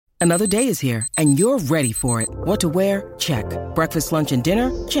Another day is here, and you're ready for it. What to wear? Check. Breakfast, lunch, and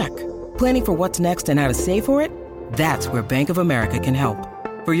dinner? Check. Planning for what's next and how to save for it? That's where Bank of America can help.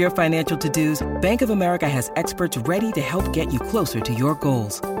 For your financial to-dos, Bank of America has experts ready to help get you closer to your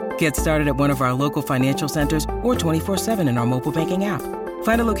goals. Get started at one of our local financial centers or 24/7 in our mobile banking app.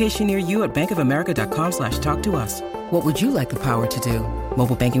 Find a location near you at bankofamerica.com/talktous. What would you like the power to do?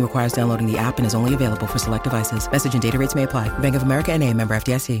 Mobile banking requires downloading the app and is only available for select devices. Message and data rates may apply. Bank of America N.A., member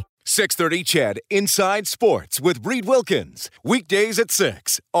FDIC. 630 CHED Inside Sports with Reed Wilkins. Weekdays at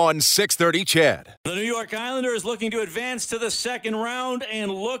 6 on 630 CHED. The New York Islanders looking to advance to the second round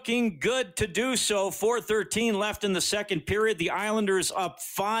and looking good to do so. 4:13 left in the second period. The Islanders up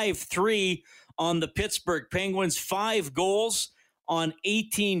 5-3 on the Pittsburgh Penguins. 5 goals on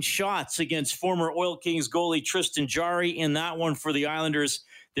 18 shots against former Oil Kings goalie Tristan Jarry in that one for the Islanders.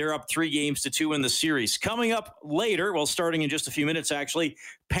 They're up 3-2 in the series. Coming up later, well, starting in just a few minutes, actually,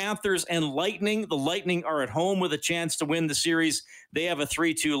 Panthers and Lightning. The Lightning are at home with a chance to win the series. They have a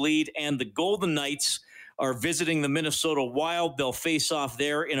 3-2 lead, and the Golden Knights are visiting the Minnesota Wild. They'll face off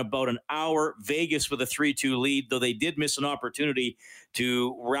there in about an hour. Vegas with a 3-2 lead, though they did miss an opportunity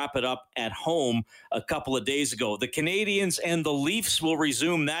to wrap it up at home a couple of days ago. The Canadiens and the Leafs will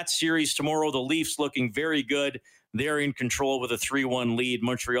resume that series tomorrow. The Leafs looking very good. They're in control with a 3-1 lead.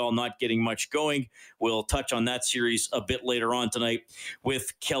 Montreal not getting much going. We'll touch on that series a bit later on tonight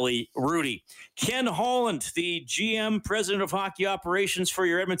with Kelly Rudy. Ken Holland, the GM, President of Hockey Operations for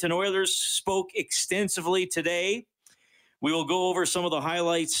your Edmonton Oilers, spoke extensively today. We will go over some of the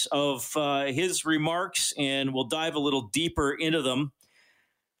highlights of his remarks, and we'll dive a little deeper into them.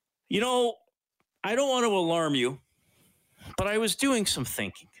 You know, I don't want to alarm you, but I was doing some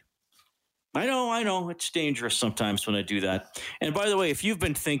thinking. I know. It's dangerous sometimes when I do that. And by the way, if you've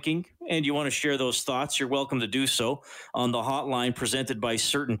been thinking and you want to share those thoughts, you're welcome to do so on the hotline presented by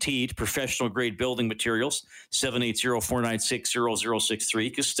CertainTeed, professional grade building materials, 780-496-0063.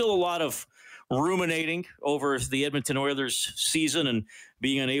 Because still a lot of ruminating over the Edmonton Oilers season and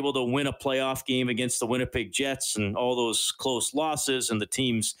being unable to win a playoff game against the Winnipeg Jets and all those close losses and the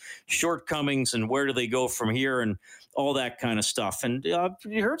team's shortcomings and where do they go from here and all that kind of stuff. And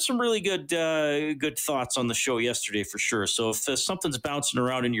you heard some really good thoughts on the show yesterday for sure. So if something's bouncing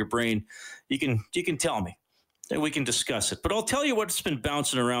around in your brain, you can tell me and we can discuss it. But I'll tell you what's been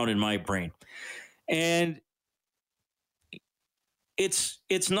bouncing around in my brain. And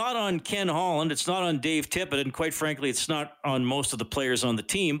it's not on Ken Holland, it's not on Dave Tippett, and quite frankly, it's not on most of the players on the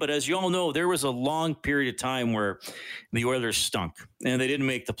team. But as you all know, there was a long period of time where the Oilers stunk and they didn't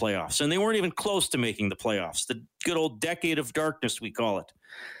make the playoffs, and they weren't even close to making the playoffs. The good old decade of darkness, we call it.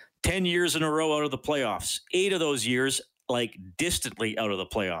 10 years in a row out of the playoffs. 8 of those years, like distantly out of the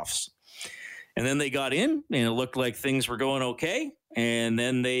playoffs. And then they got in, and it looked like things were going okay. And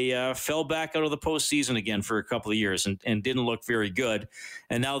then they fell back out of the postseason again for a couple of years and didn't look very good.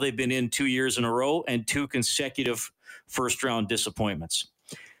 And now they've been in 2 years in a row and 2 consecutive first-round disappointments.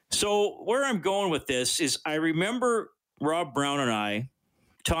 So where I'm going with this is I remember Rob Brown and I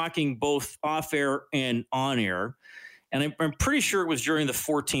talking both off-air and on-air, and I'm pretty sure it was during the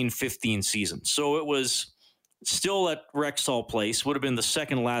 14-15 season. So it was still at Rexall Place, would have been the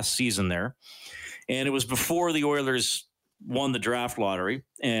second last season there. And it was before the Oilers won the draft lottery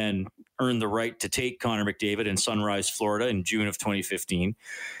and earned the right to take Connor McDavid in Sunrise, Florida in June of 2015.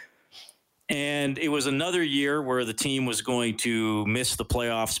 And it was another year where the team was going to miss the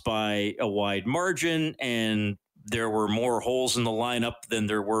playoffs by a wide margin, and there were more holes in the lineup than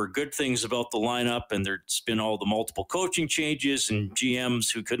there were good things about the lineup, and there's been all the multiple coaching changes and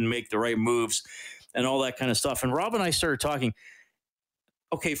GMs who couldn't make the right moves and all that kind of stuff. And Rob and I started talking,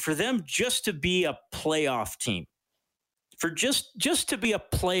 okay, for them just to be a playoff team, for just to be a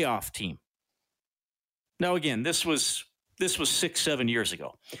playoff team. Now, again, this was 6-7 years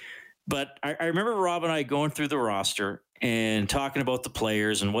ago. But I remember Rob and I going through the roster and talking about the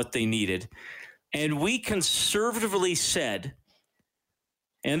players and what they needed. And we conservatively said,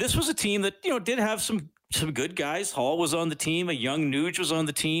 and this was a team that, did have some good guys. Hall was on the team. A young Nuge was on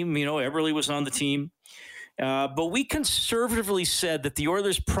the team. Eberle was on the team. But we conservatively said that the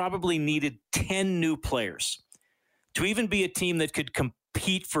Oilers probably needed 10 new players to even be a team that could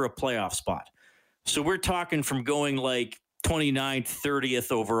compete for a playoff spot. So we're talking from going like 29th,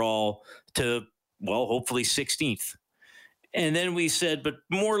 30th overall to, well, hopefully 16th. And then we said, but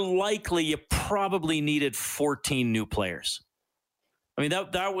more likely you probably needed 14 new players. I mean,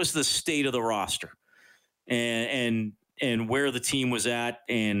 that was the state of the roster. And where the team was at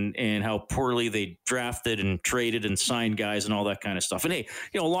and how poorly they drafted and traded and signed guys and all that kind of stuff. And hey,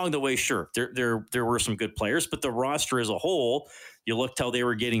 along the way, sure, there were some good players, but the roster as a whole, you looked how they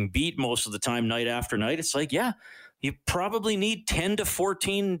were getting beat most of the time, night after night. It's like, yeah, you probably need 10 to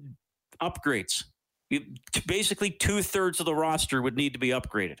 14 upgrades. Basically 2/3 of the roster would need to be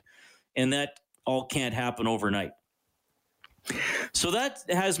upgraded. And that all can't happen overnight. So that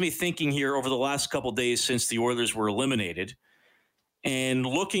has me thinking here over the last couple of days since the Oilers were eliminated and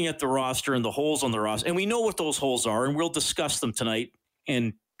looking at the roster and the holes on the roster. And we know what those holes are, and we'll discuss them tonight.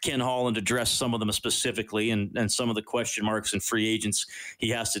 And Ken Holland addressed some of them specifically and some of the question marks and free agents he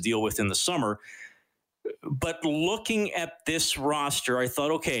has to deal with in the summer. But looking at this roster, I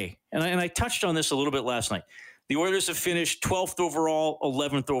thought, okay, and I touched on this a little bit last night. The Oilers have finished 12th overall,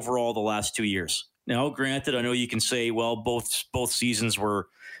 11th overall the last 2 years. Now, granted, I know you can say, well, both seasons were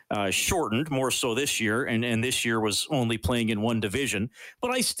shortened, more so this year, and this year was only playing in one division.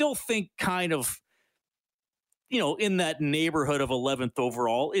 But I still think kind of, in that neighborhood of 11th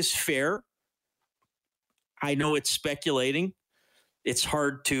overall is fair. I know it's speculating. It's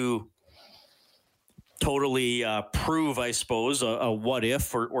hard to totally prove, I suppose, a what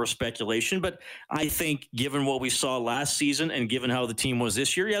if or speculation. But I think given what we saw last season and given how the team was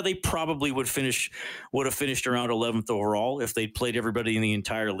this year, yeah, they probably would have finished around 11th overall if they played everybody in the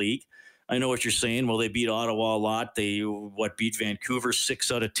entire league. I know what you're saying. Well, they beat Ottawa a lot. They beat Vancouver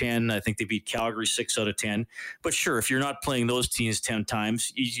 6 out of 10. I think they beat Calgary 6 out of 10. But sure, if you're not playing those teams 10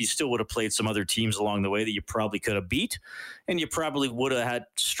 times, you still would have played some other teams along the way that you probably could have beat, and you probably would have had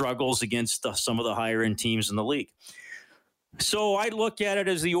struggles against some of the higher end teams in the league. So I look at it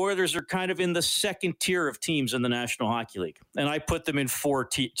as the Oilers are kind of in the second tier of teams in the National Hockey League, and I put them in 4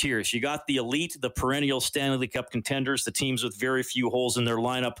 tiers. You got the elite, the perennial Stanley Cup contenders, the teams with very few holes in their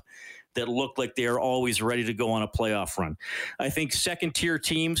lineup that look like they are always ready to go on a playoff run. I think second-tier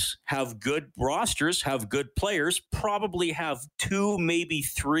teams have good rosters, have good players, probably have 2, maybe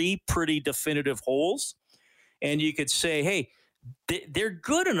 3 pretty definitive holes. And you could say, hey, they're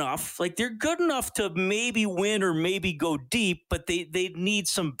good enough. Like, they're good enough to maybe win or maybe go deep, but they need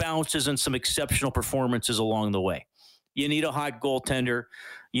some bounces and some exceptional performances along the way. You need a hot goaltender.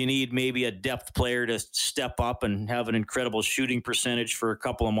 You need maybe a depth player to step up and have an incredible shooting percentage for a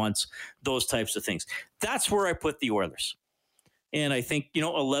couple of months, those types of things. That's where I put the Oilers. And I think,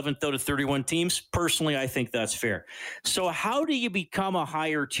 11th out of 31 teams, personally, I think that's fair. So how do you become a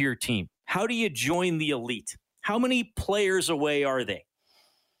higher tier team? How do you join the elite? How many players away are they?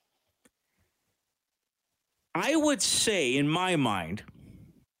 I would say, in my mind,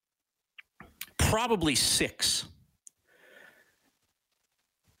 probably 6.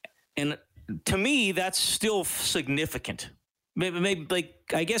 And to me, that's still significant. Maybe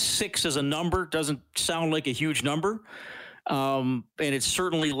I guess 6 as a number doesn't sound like a huge number. And it's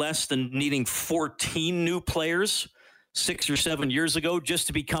certainly less than needing 14 new players 6 or 7 years ago just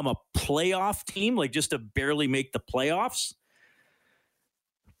to become a playoff team, like just to barely make the playoffs.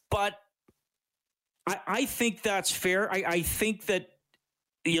 But I think that's fair. I think that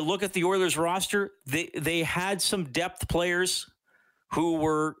you look at the Oilers roster, they had some depth players who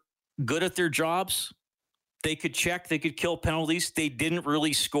were good at their jobs. They could check, they could kill penalties. They didn't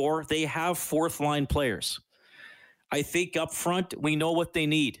really score. They have fourth line players. I think up front, we know what they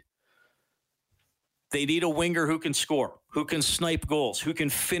need. They need a winger who can score, who can snipe goals, who can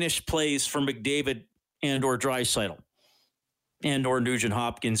finish plays for McDavid and or Draisaitl and or Nugent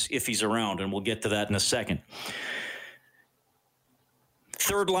Hopkins if he's around, and we'll get to that in a second.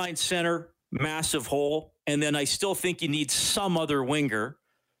 Third line center, massive hole, and then I still think you need some other winger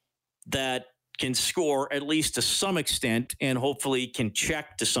that can score at least to some extent and hopefully can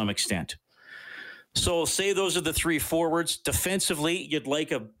check to some extent. So say those are the 3 forwards. Defensively, you'd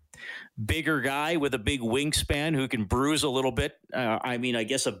like a bigger guy with a big wingspan who can bruise a little bit. I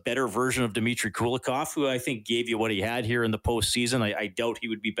guess a better version of Dmitry Kulikov, who I think gave you what he had here in the postseason. I doubt he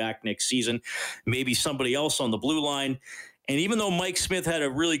would be back next season. Maybe somebody else on the blue line. And even though Mike Smith had a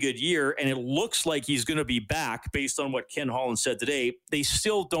really good year, and it looks like he's going to be back based on what Ken Holland said today, they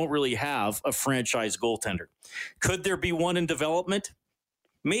still don't really have a franchise goaltender. Could there be one in development?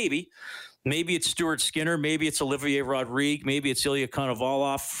 Maybe. Maybe it's Stuart Skinner. Maybe it's Olivier Rodrigue. Maybe it's Ilya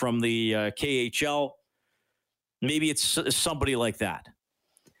Konovalov from the KHL. Maybe it's somebody like that.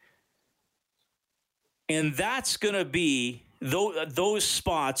 And that's going to be, those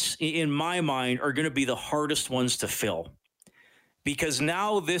spots, in my mind, are going to be the hardest ones to fill. Because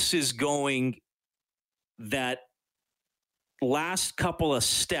now this is going that last couple of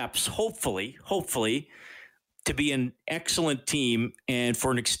steps, hopefully, to be an excellent team and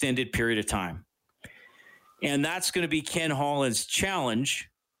for an extended period of time. And that's going to be Ken Holland's challenge,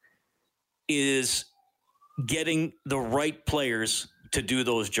 is getting the right players to do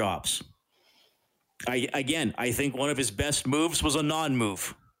those jobs. I think one of his best moves was a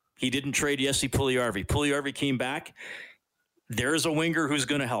non-move. He didn't trade Jesse Puljujarvi. Puljujarvi came back. There's a winger who's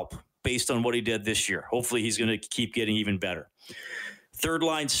going to help based on what he did this year. Hopefully he's going to keep getting even better. Third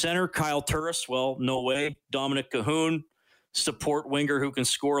line center, Kyle Turris. Well, no way. Dominic Cahoon, support winger who can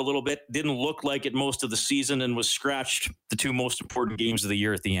score a little bit. Didn't look like it most of the season and was scratched the two most important games of the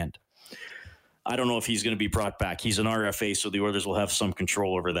year at the end. I don't know if he's going to be brought back. He's an RFA, so the Oilers will have some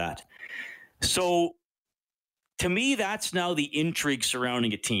control over that. So, to me, that's now the intrigue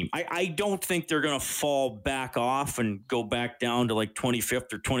surrounding a team. I don't think they're going to fall back off and go back down to like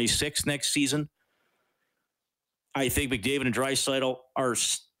 25th or 26th next season. I think McDavid and Draisaitl are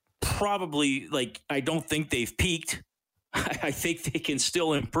probably, I don't think they've peaked. I think they can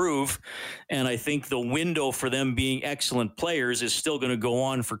still improve. And I think the window for them being excellent players is still going to go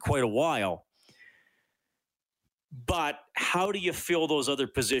on for quite a while. But how do you fill those other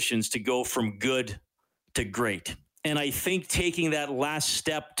positions to go from good to great? And I think taking that last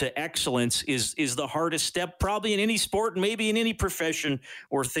step to excellence is the hardest step probably in any sport, maybe in any profession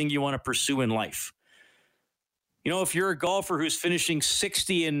or thing you want to pursue in life. You know, if you're a golfer who's finishing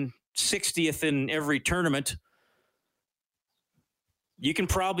 60 and 60th in every tournament, you can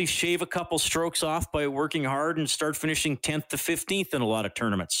probably shave a couple strokes off by working hard and start finishing 10th to 15th in a lot of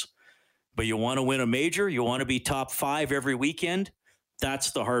tournaments. But you want to win a major, you want to be top 5 every weekend,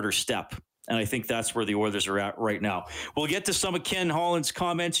 that's the harder step. And I think that's where the Oilers are at right now. We'll get to some of Ken Holland's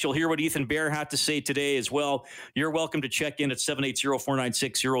comments. You'll hear what Ethan Bear had to say today as well. You're welcome to check in at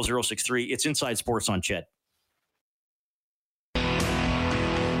 780-496-0063. It's Inside Sports on Ched.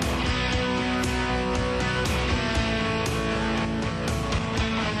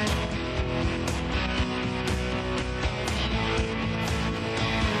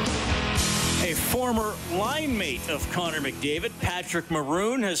 Former line mate of Connor McDavid, Patrick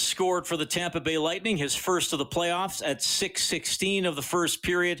Maroon, has scored for the Tampa Bay Lightning, his first of the playoffs at 6:16 of the first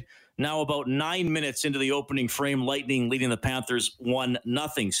period. Now about 9 minutes into the opening frame, Lightning leading the Panthers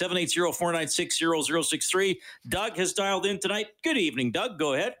 1-0. 780-496-0063. Doug has dialed in tonight. Good evening, Doug.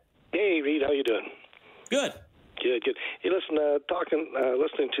 Go ahead. Hey, Reed. How you doing? Good. Good. Hey, listen,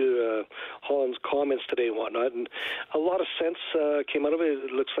 listening to Holland's comments today and whatnot, and a lot of sense came out of it.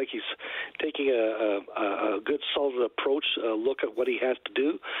 It looks like he's taking a good, solid approach, look at what he has to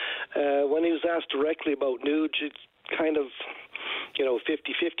do. When he was asked directly about Nuge, it's kind of,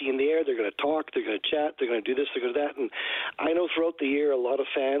 50-50 in the air. They're going to talk, they're going to chat, they're going to do this, they're going to do that. And I know throughout the year, a lot of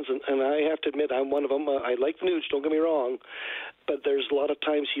fans, and I have to admit, I'm one of them. I like Nuge, don't get me wrong, but there's a lot of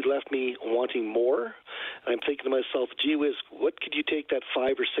times he left me wanting more. And I'm thinking to myself, gee whiz, what could you take that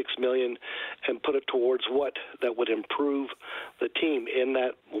 $5 or $6 million and put it towards what that would improve the team in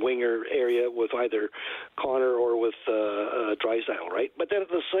that winger area with either Connor or with Draisaitl, right? But then at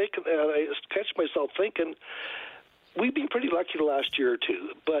the sake, I catch myself thinking, we've been pretty lucky the last year or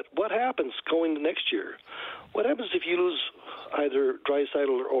two, but what happens going to next year? What happens if you lose either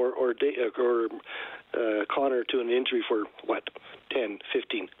Draisaitl or Connor to an injury for, 10,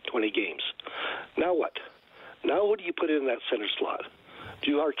 15, 20 games? Now what? Now what do you put in that center slot?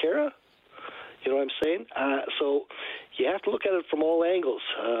 Drew Arcara? You know what I'm saying? So you have to look at it from all angles.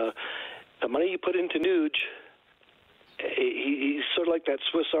 The money you put into Nuge, he's sort of like that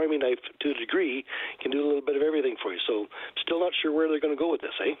Swiss Army knife to a degree, can do a little bit of everything for you. So still not sure where they're going to go with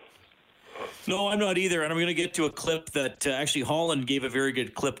this, eh? No, I'm not either. And I'm going to get to a clip that actually Holland gave a very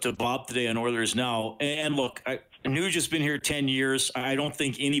good clip to Bob today on Oilers Now. And look, Nuge has been here 10 years. I don't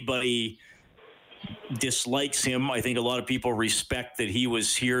think anybody dislikes him. I think a lot of people respect that he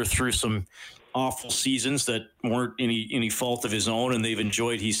was here through some awful seasons that weren't any fault of his own, and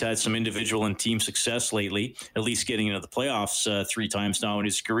he's had some individual and team success lately, at least getting into the playoffs 3 times now in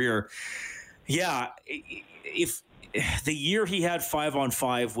his career. Yeah, if the year he had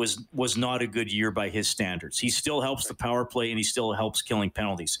 5-on-5 was not a good year by his standards. He still helps the power play, and he still helps killing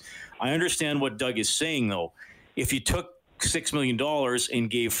penalties. I understand what Doug is saying, though. If you took $6 million and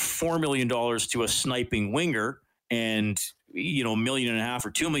gave $4 million to a sniping winger and $1.5 million or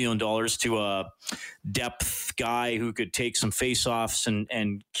 $2 million to a depth guy who could take some faceoffs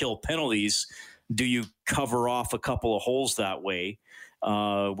and kill penalties, do you cover off a couple of holes that way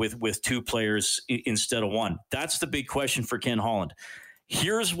with 2 players instead of 1? That's the big question for Ken Holland.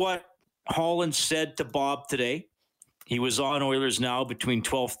 Here's what Holland said to Bob today. He was on Oilers Now between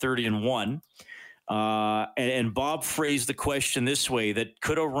 12:30 and 1. And Bob phrased the question this way, that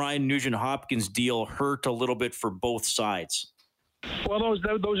could a Ryan Nugent-Hopkins deal hurt a little bit for both sides? Well, those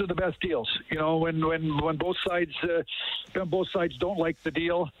are the best deals. You know, when both sides don't like the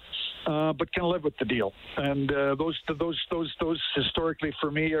deal, but can live with the deal, and those historically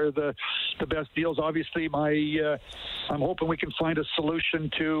for me are the best deals. Obviously, I'm hoping we can find a solution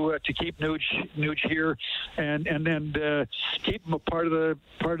to keep Nuge here, and then keep him a part of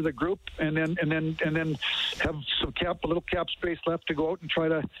the group, and then have a little cap space left to go out and try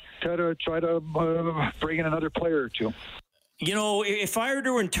to bring in another player or two. You know, if I were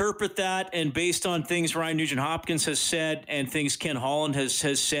to interpret that, and based on things Ryan Nugent-Hopkins has said and things Ken Holland has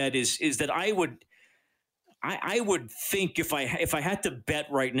said, is that I would think if I had to bet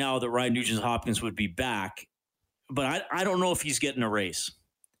right now that Ryan Nugent-Hopkins would be back, but I don't know if he's getting a raise.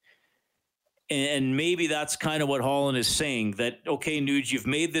 And maybe that's kind of what Holland is saying, that, okay, Nuge, you've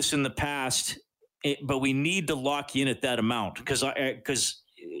made this in the past, but we need to lock you in at that amount because I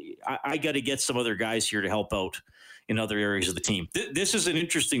got to get some other guys here to help out in other areas of the team. This is an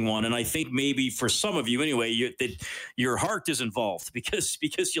interesting one, and I think maybe for some of you anyway, that your heart is involved because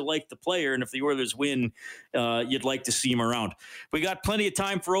you like the player, and if the Oilers win, you'd like to see him around. We got plenty of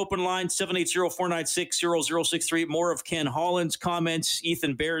time for open line, 780-496-0063. More of Ken Holland's comments,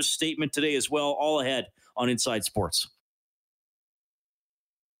 Ethan Bear's statement today as well, all ahead on Inside Sports.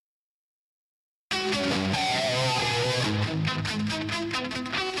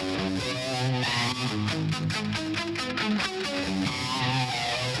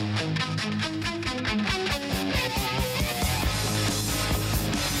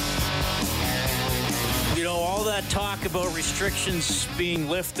 Talk about restrictions being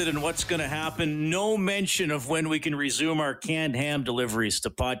lifted and what's going to happen. No mention of when we can resume our canned ham deliveries to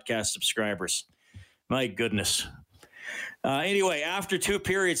podcast subscribers. My goodness. Anyway, after 2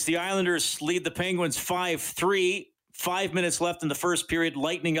 periods, the Islanders lead the Penguins 5-3. 5 minutes left in the first period.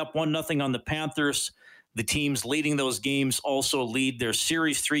 Lightning up 1-0 on the Panthers. The teams leading those games also lead their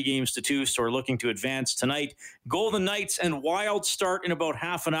series 3-2, so are looking to advance tonight. Golden Knights and Wild start in about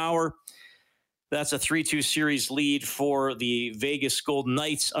half an hour. That's a 3-2 series lead for the Vegas Golden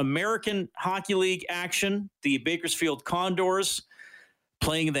Knights. American Hockey League action. The Bakersfield Condors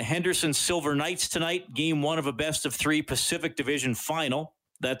playing the Henderson Silver Knights tonight. Game 1 of a best-of-3 Pacific Division final.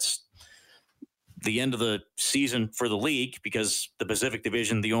 That's the end of the season for the league because the Pacific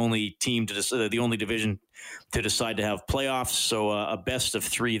Division, the only division to decide to have playoffs. So a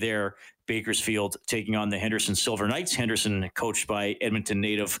best-of-3 there. Bakersfield taking on the Henderson Silver Knights. Henderson coached by Edmonton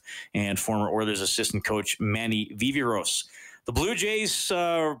native and former Oilers assistant coach Manny Viveros. The Blue Jays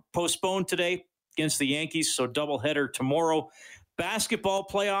postponed today against the Yankees, so doubleheader tomorrow. Basketball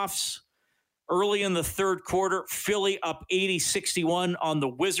playoffs early in the third quarter. Philly up 80-61 on the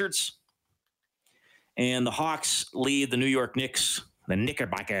Wizards. And the Hawks lead the New York Knicks, the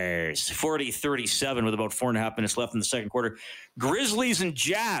Knickerbockers, 40-37 with about 4.5 minutes left in the second quarter. Grizzlies and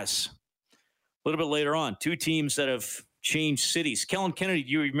Jazz. A little bit later on, 2 teams that have changed cities. Kellen Kennedy,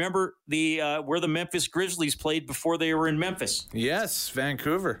 do you remember where the Memphis Grizzlies played before they were in Memphis? Yes,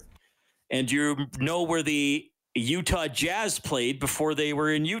 Vancouver. And do you know where the Utah Jazz played before they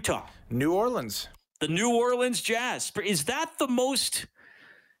were in Utah? New Orleans. The New Orleans Jazz. Is that the most...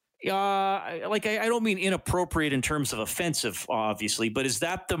 I don't mean inappropriate in terms of offensive, obviously, but is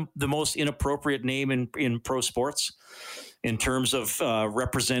that the most inappropriate name in pro sports in terms of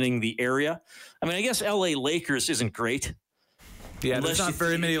representing the area? I mean, I guess LA Lakers isn't great. Yeah, there's not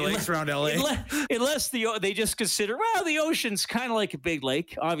very many lakes around LA. Unless they just consider, well, the ocean's kind of like a big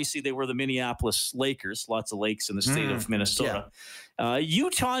lake. Obviously, they were the Minneapolis Lakers, lots of lakes in the state of Minnesota. Yeah.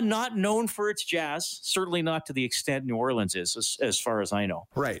 Utah, not known for its jazz, certainly not to the extent New Orleans is, as far as I know.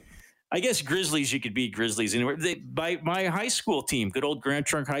 Right. I guess Grizzlies, you could beat Grizzlies anywhere. By my high school team, good old Grand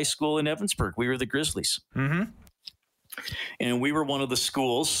Trunk High School in Evansburg, we were the Grizzlies. Mm-hmm. And we were one of the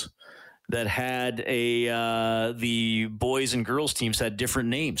schools that had the boys and girls teams had different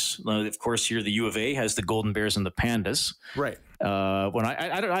names. Of course, here the U of A has the Golden Bears and the Pandas. Right. When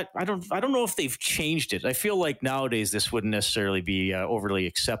I don't know if they've changed it. I feel like nowadays this wouldn't necessarily be overly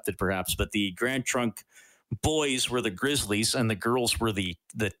accepted, perhaps. But the Grand Trunk boys were the Grizzlies and the girls were the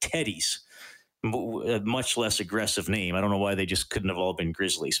Teddies. A much less aggressive name. I don't know why they just couldn't have all been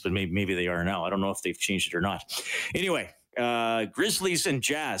Grizzlies, but maybe they are now. I don't know if they've changed it or not. Anyway, Grizzlies and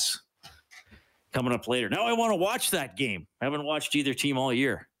Jazz coming up later. Now I want to watch that game. I haven't watched either team all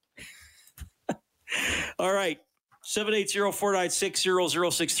year. All right.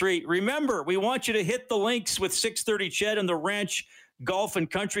 780-496-0063. Remember, we want you to hit the links with 630 Ched and the Ranch Golf and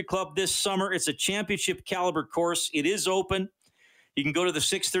Country Club this summer. It's a championship caliber course. It is open. You can go to the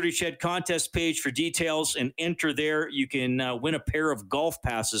 630 Ched contest page for details and enter there. You can win a pair of golf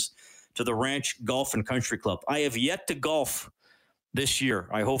passes to the Ranch Golf and Country Club. I have yet to golf this year.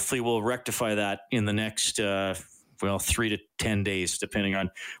 I hopefully will rectify that in the next 3 to 10 days, depending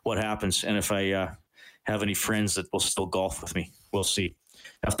on what happens, and if I have any friends that will still golf with me. We'll see.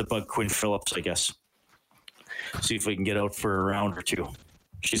 Have to bug Quinn Phillips, I guess. See if we can get out for a round or two.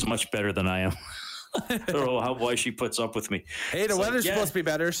 She's much better than I am. I don't know why she puts up with me. Hey, the weather's supposed to be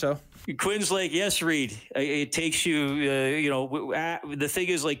better, so. Quinn's like, yes, Reed. It takes you, the thing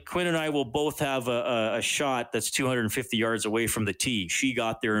is, like, Quinn and I will both have a shot that's 250 yards away from the tee. She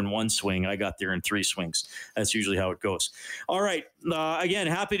got there in one swing. I got there in 3 swings. That's usually how it goes. All right. Again,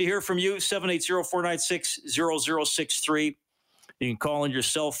 happy to hear from you. 780-496-0063. You can call on your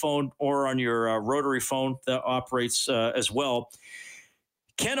cell phone or on your rotary phone that operates as well.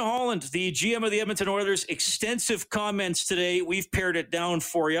 Ken Holland, the GM of the Edmonton Oilers, extensive comments today. We've pared it down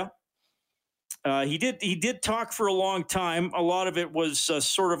for you. He did talk for a long time. A lot of it was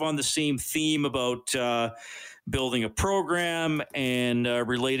sort of on the same theme about building a program and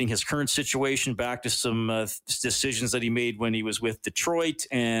relating his current situation back to some decisions that he made when he was with Detroit,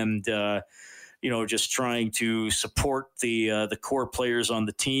 and just trying to support the core players on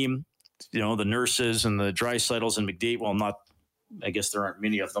the team. The nurses and the Draisaitl's and McDavid. Well, I guess there aren't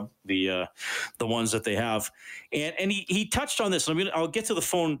many of them, the ones that they have. And he touched on this. I'll get to the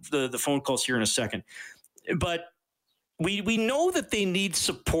phone calls here in a second. But we know that they need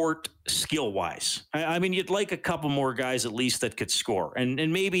support skill-wise. I mean, you'd like a couple more guys at least that could score.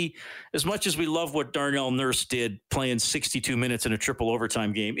 And maybe as much as we love what Darnell Nurse did playing 62 minutes in a triple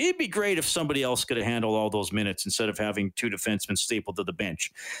overtime game, it'd be great if somebody else could have handled all those minutes instead of having 2 defensemen stapled to the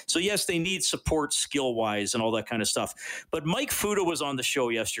bench. So, yes, they need support skill-wise and all that kind of stuff. But Mike Futa was on the show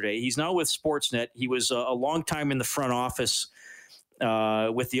yesterday. He's now with Sportsnet. He was a long time in the front office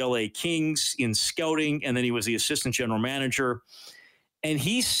with the LA Kings in scouting, and then he was the assistant general manager. And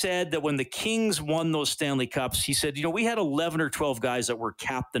he said that when the Kings won those Stanley Cups, he said, we had 11 or 12 guys that were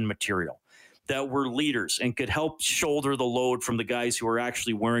captain material, that were leaders and could help shoulder the load from the guys who were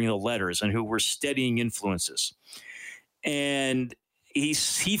actually wearing the letters and who were steadying influences. And he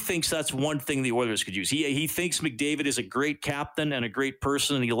thinks that's one thing the Oilers could use. He thinks McDavid is a great captain and a great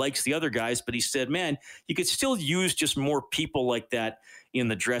person, and he likes the other guys, but he said, man, you could still use just more people like that in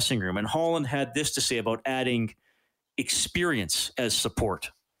the dressing room. And Holland had this to say about adding experience as support.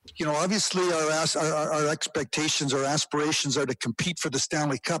 Obviously our expectations, our aspirations are to compete for the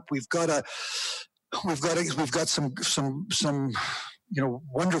Stanley Cup. We've got some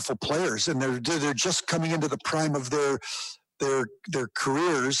wonderful players, and they're just coming into the prime of their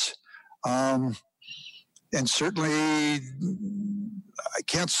careers, and certainly I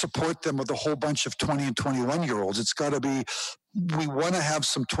can't support them with a whole bunch of 20 and 21 year olds. It's got to be, we want to have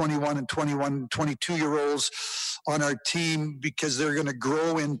some 21 and 22 year olds on our team, because they're going to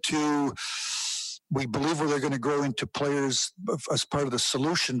grow into, we believe they're going to grow into players as part of the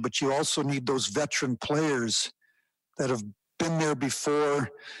solution. But you also need those veteran players that have been there before,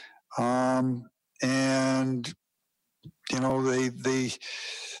 and they've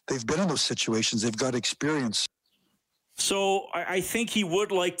been in those situations. They've got experience. So I think he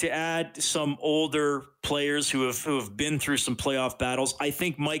would like to add some older players who have been through some playoff battles. I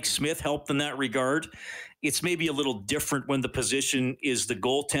think Mike Smith helped in that regard. It's maybe a little different when the position is the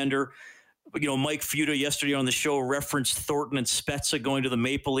goaltender. Mike Futa yesterday on the show referenced Thornton and Spezza going to the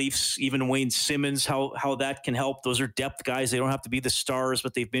Maple Leafs, even Wayne Simmons, how that can help. Those are depth guys. They don't have to be the stars,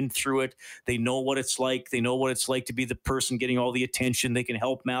 but they've been through it. They know what it's like. They know what it's like to be the person getting all the attention. They can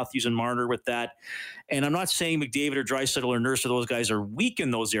help Matthews and Marner with that. And I'm not saying McDavid or Draisaitl or Nurse or those guys are weak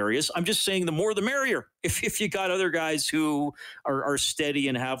in those areas. I'm just saying the more the merrier. If you got other guys who are steady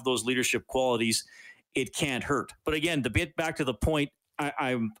and have those leadership qualities, it can't hurt. But again, to get back to the point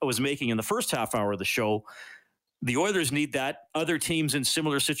I was making in the first half hour of the show, the Oilers need that. Other teams in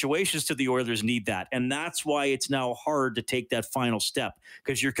similar situations to the Oilers need that. And that's why it's now hard to take that final step,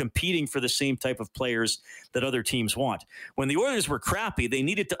 because you're competing for the same type of players that other teams want. When the Oilers were crappy, they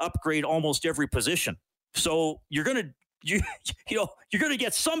needed to upgrade almost every position. So you're going to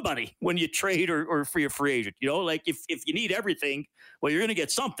get somebody when you trade or free a free agent. Like if you need everything, well, you're going to get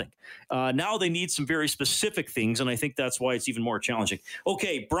something. Now they need some very specific things, and I think that's why it's even more challenging.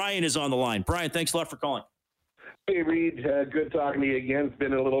 Okay, Brian is on the line. Brian, thanks a lot for calling. Hey, Reed, good talking to you again. It's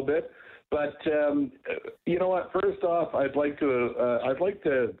been a little bit, but you know what? First off, I'd like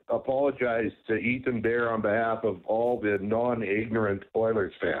to apologize to Ethan Bear on behalf of all the non-ignorant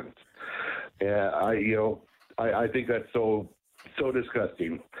Oilers fans. I think that's so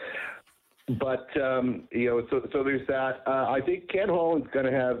disgusting. But so there's that. I think Ken Holland's going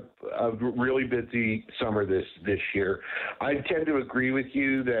to have a really busy summer this one I tend to agree with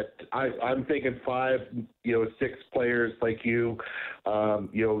you that I'm thinking 5, 6 players like you. One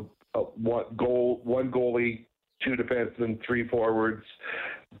goalie, 2 defensemen, 3 forwards.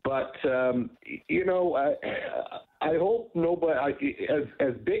 But I hope nobody.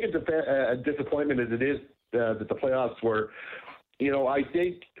 As big a disappointment as it is that the playoffs were. I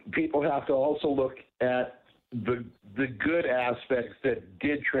think people have to also look at the good aspects that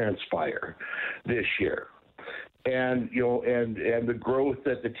did transpire this year, and and the growth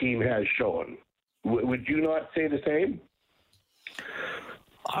that the team has shown. Would you not say the same?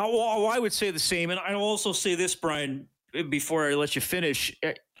 Well, I would say the same, and I will also say this, Brian, before I let you finish.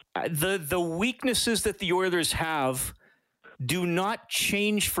 The weaknesses that the Oilers have do not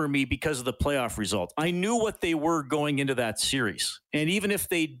change for me because of the playoff result. I knew what they were going into that series. And even if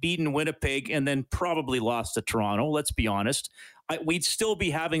they'd beaten Winnipeg and then probably lost to Toronto, let's be honest, we'd still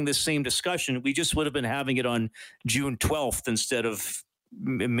be having this same discussion. We just would have been having it on June 12th instead of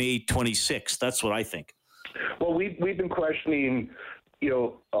May 26th. That's what I think. Well, we've been questioning,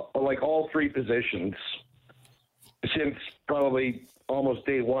 like all 3 positions since probably almost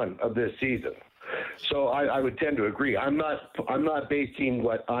day 1 of this season. So I would tend to agree. I'm not basing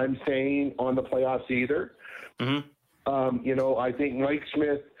what I'm saying on the playoffs either. Mm-hmm. I think Mike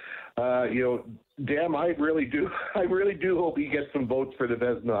Smith, I really do hope he gets some votes for the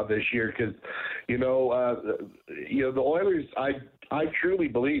Vezina this year because, the Oilers, I truly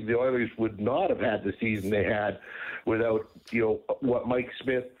believe the Oilers would not have had the season they had without, what Mike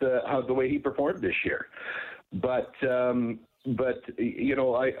Smith, the way he performed this year. But I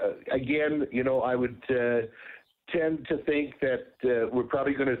would tend to think that we're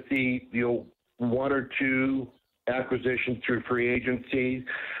probably going to see 1 or 2 acquisitions through free agency.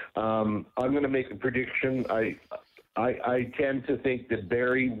 I'm going to make a prediction. I tend to think that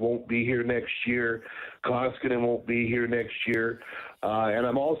Barrie won't be here next year. Koskinen won't be here next year, and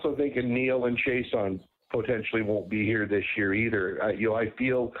I'm also thinking Neal and Chiasson potentially won't be here this year either. I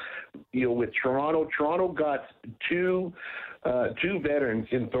feel, with Toronto got 2 veterans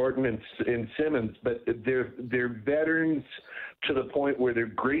in Thornton and Simmons, but they're veterans to the point where they're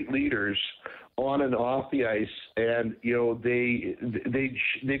great leaders on and off the ice, and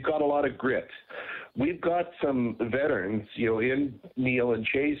they've got a lot of grit. We've got some veterans, in Neal and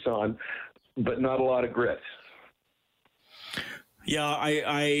Chiasson, but not a lot of grit.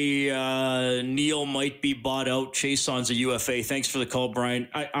 Yeah, Neal might be bought out. Chiasson's a UFA. Thanks for the call, Brian.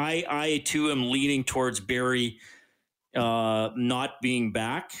 I too am leaning towards Barrie not being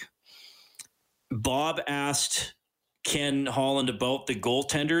back. Bob asked Ken Holland about the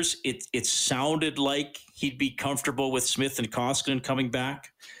goaltenders. It sounded like he'd be comfortable with Smith and Koskinen coming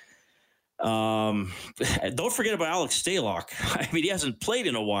back. Don't forget about Alex Stalock. I mean, he hasn't played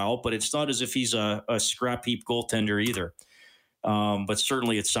in a while, but it's not as if he's a scrap heap goaltender either. But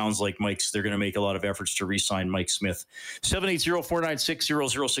certainly it sounds like they're going to make a lot of efforts to re-sign Mike Smith.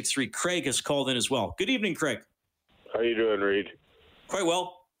 780-496-0063. Craig has called in as well. Good evening, Craig. How you doing, Reed? Quite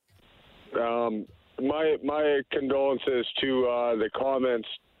well. My condolences to the comments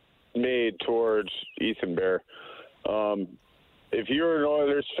made towards Ethan Bear. If you're an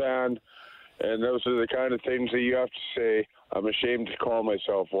Oilers fan and those are the kind of things that you have to say, I'm ashamed to call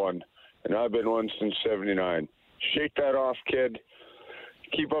myself one. And I've been one since 79. Shake that off, kid.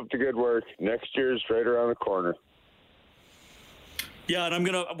 Keep up the good work. Next year's right around the corner. Yeah, and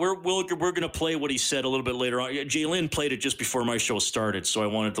we're gonna play what he said a little bit later on. Jalen played it just before my show started, so I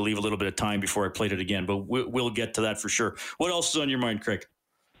wanted to leave a little bit of time before I played it again. But we'll get to that for sure. What else is on your mind, Craig?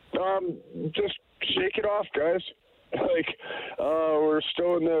 Just shake it off, guys. We're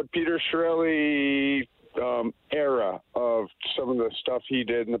still in the Peter Chiarelli era of some of the stuff he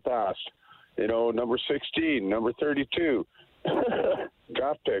did in the past. Number 16, number 32,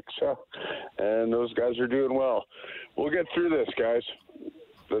 draft picks, and those guys are doing well. We'll get through this, guys.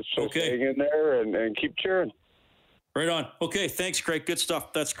 Let's just hang in there and keep cheering. Right on. Okay, thanks, Craig. Good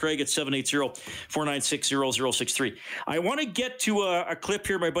stuff. That's Craig at 780-496-0063. I want to get to a clip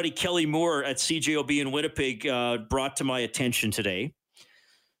here my buddy Kelly Moore at CJOB in Winnipeg brought to my attention today.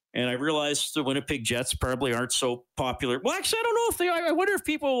 And I realized the Winnipeg Jets probably aren't so popular. Well, actually, I don't know if they are. I wonder if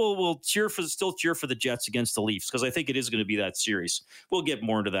people will still cheer for the Jets against the Leafs, because I think it is going to be that series. We'll get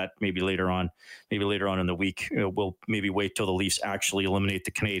more into that maybe later on in the week. We'll maybe wait till the Leafs actually eliminate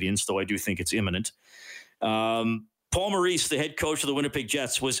the Canadiens, though I do think it's imminent. Paul Maurice, the head coach of the Winnipeg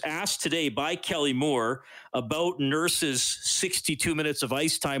Jets, was asked today by Kelly Moore about Nurse's 62 minutes of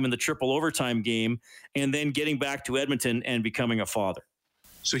ice time in the triple overtime game and then getting back to Edmonton and becoming a father.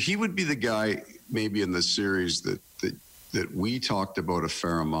 So he would be the guy maybe in the series that we talked about a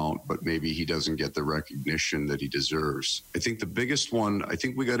fair amount, but maybe he doesn't get the recognition that he deserves. I think the biggest one, I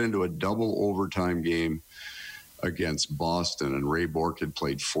think we got into a double overtime game against Boston, and Ray Bourque had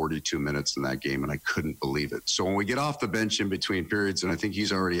played 42 minutes in that game, and I couldn't believe it. So when we get off the bench in between periods, and I think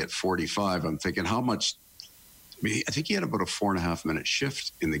he's already at 45, I'm thinking how much, I think he had about a 4.5 minute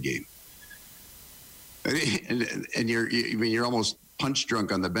shift in the game. And you're almost punch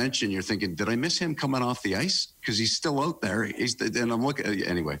drunk on the bench, and you're thinking, did I miss him coming off the ice? Because he's still out there. And I'm looking,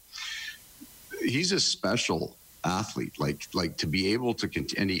 anyway, he's a special athlete, like to be able to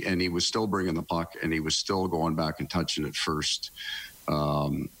continue, and he was still bringing the puck, and he was still going back and touching it first.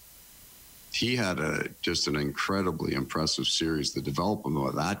 He had just an incredibly impressive series. The development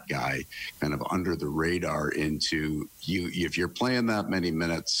of that guy kind of under the radar into you. If you're playing that many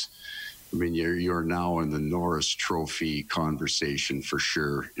minutes, I mean, you're now in the Norris Trophy conversation for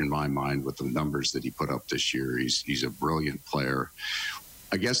sure, in my mind, with the numbers that he put up this year. He's a brilliant player.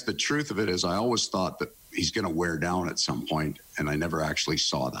 I guess the truth of it is I always thought that he's going to wear down at some point, and I never actually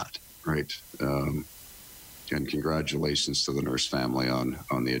saw that, right? And congratulations to the Nurse family on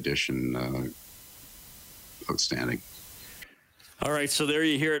the addition. Outstanding. All right, so there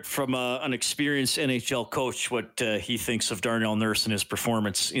you hear it from an experienced NHL coach, what he thinks of Darnell Nurse and his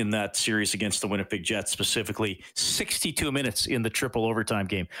performance in that series against the Winnipeg Jets, specifically 62 minutes in the triple overtime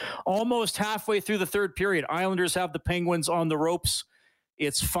game. Almost halfway through the third period, Islanders have the Penguins on the ropes.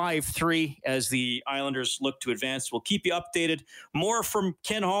 It's 5-3 as the Islanders look to advance. We'll keep you updated. More from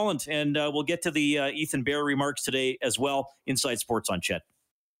Ken Holland, and we'll get to the Ethan Bear remarks today as well. Inside Sports on Chet.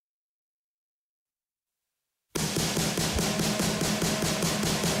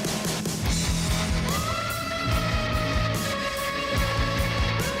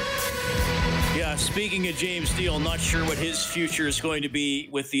 Speaking of James Neal, not sure what his future is going to be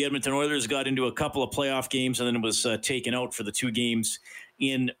with the Edmonton Oilers. Got into a couple of playoff games and then was taken out for the 2 games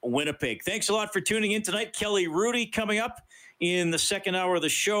in Winnipeg. Thanks a lot for tuning in tonight. Kelly Rudy coming up in the second hour of the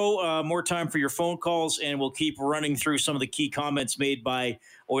show. More time for your phone calls, and we'll keep running through some of the key comments made by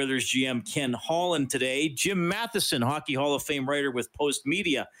Oilers GM Ken Holland today. Jim Matheson, Hockey Hall of Fame writer with Post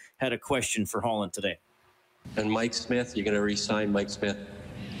Media, had a question for Holland today. And Mike Smith, you're going to re-sign Mike Smith?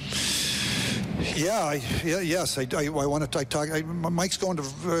 Yes. I want to talk. Mike's going to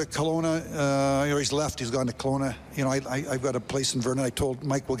Kelowna. He's left. He's gone to Kelowna. I've got a place in Vernon. I told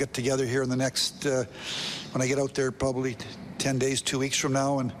Mike we'll get together here in the next, when I get out there, probably 10 days, 2 weeks from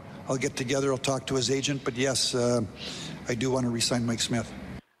now, and I'll get together. I'll talk to his agent. But yes, I do want to re-sign Mike Smith.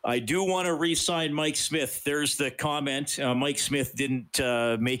 I do want to re-sign Mike Smith. There's the comment. Mike Smith didn't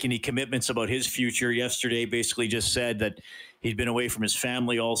make any commitments about his future yesterday. Basically just said that he'd been away from his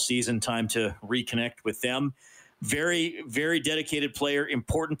family all season, time to reconnect with them. Very, very dedicated player,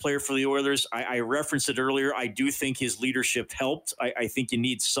 important player for the Oilers. I referenced it earlier. I do think his leadership helped. I think you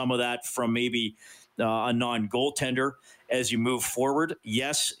need some of that from maybe a non-goaltender as you move forward.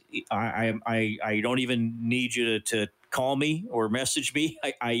 Yes, I don't even need you to call me or message me.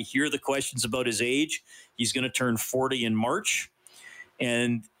 I hear the questions about his age. He's going to turn 40 in March.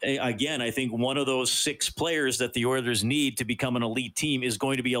 And again, I think one of those 6 players that the Oilers need to become an elite team is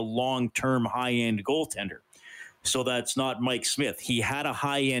going to be a long-term high-end goaltender. So that's not Mike Smith. He had a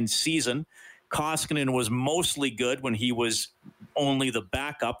high-end season. Koskinen was mostly good when he was only the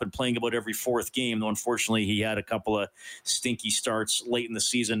backup and playing about every 4th game, though unfortunately he had a couple of stinky starts late in the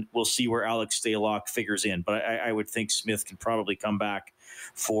season. We'll see where Alex Stalock figures in, but I would think Smith can probably come back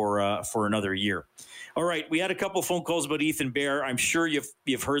for another year. All right, we had a couple of phone calls about Ethan Bear. I'm sure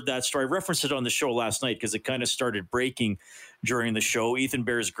you've heard that story. I referenced it on the show last night because it kind of started breaking during the show. Ethan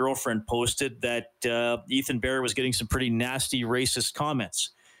Bear's girlfriend posted that Ethan Bear was getting some pretty nasty racist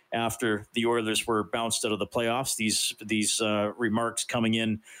comments after the Oilers were bounced out of the playoffs. These remarks coming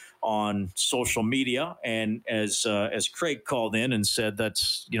in on social media, and as Craig called in and said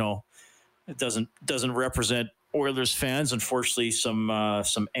that's it doesn't represent Oilers fans. Unfortunately,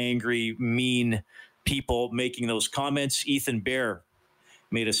 some angry, mean people making those comments. Ethan Bear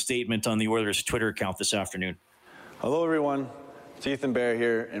made a statement on the Oilers Twitter account this afternoon. Hello, everyone. It's Ethan Bear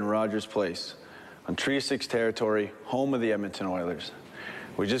here in Rogers Place on Treaty 6 territory, home of the Edmonton Oilers.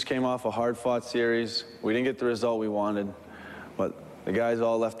 We just came off a hard-fought series. We didn't get the result we wanted, but the guys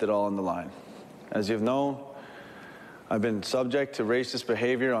all left it all on the line. As you've known, I've been subject to racist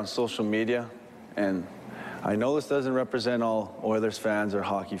behavior on social media, and I know this doesn't represent all Oilers fans or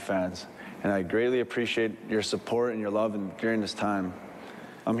hockey fans, and I greatly appreciate your support and your love during this time.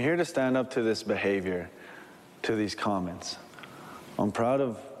 I'm here to stand up to this behavior, to these comments. I'm proud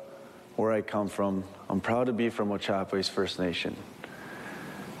of where I come from. I'm proud to be from Ochapowace First Nation.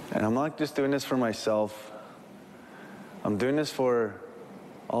 And I'm not just doing this for myself. I'm doing this for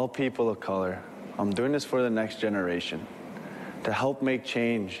all people of color. I'm doing this for the next generation, to help make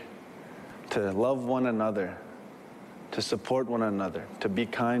change, to love one another, to support one another, to be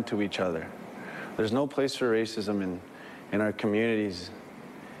kind to each other. There's no place for racism in our communities,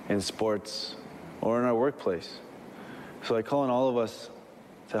 in sports, or in our workplace. So I call on all of us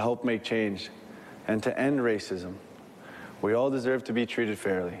to help make change and to end racism. We all deserve to be treated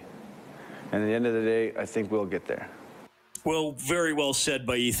fairly. And at the end of the day, I think we'll get there. Well, very well said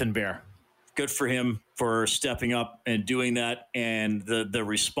by Ethan Bear. Good for him for stepping up and doing that. And the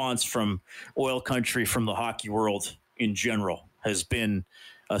response from Oil Country, from the hockey world in general, has been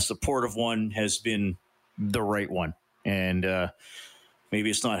a supportive one, has been the right one. And maybe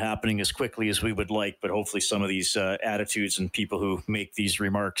it's not happening as quickly as we would like, but hopefully some of these attitudes and people who make these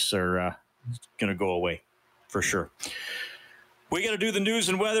remarks are going to go away for sure. We got to do the news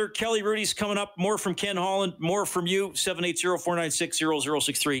and weather. Kelly Rudy's coming up. More from Ken Holland, more from you.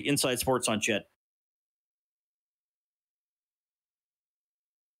 780-496-0063. Inside Sports on Ched.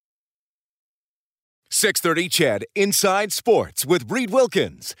 .630 Ched Inside Sports with Reed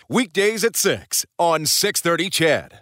Wilkins. Weekdays at 6 on 630 Ched.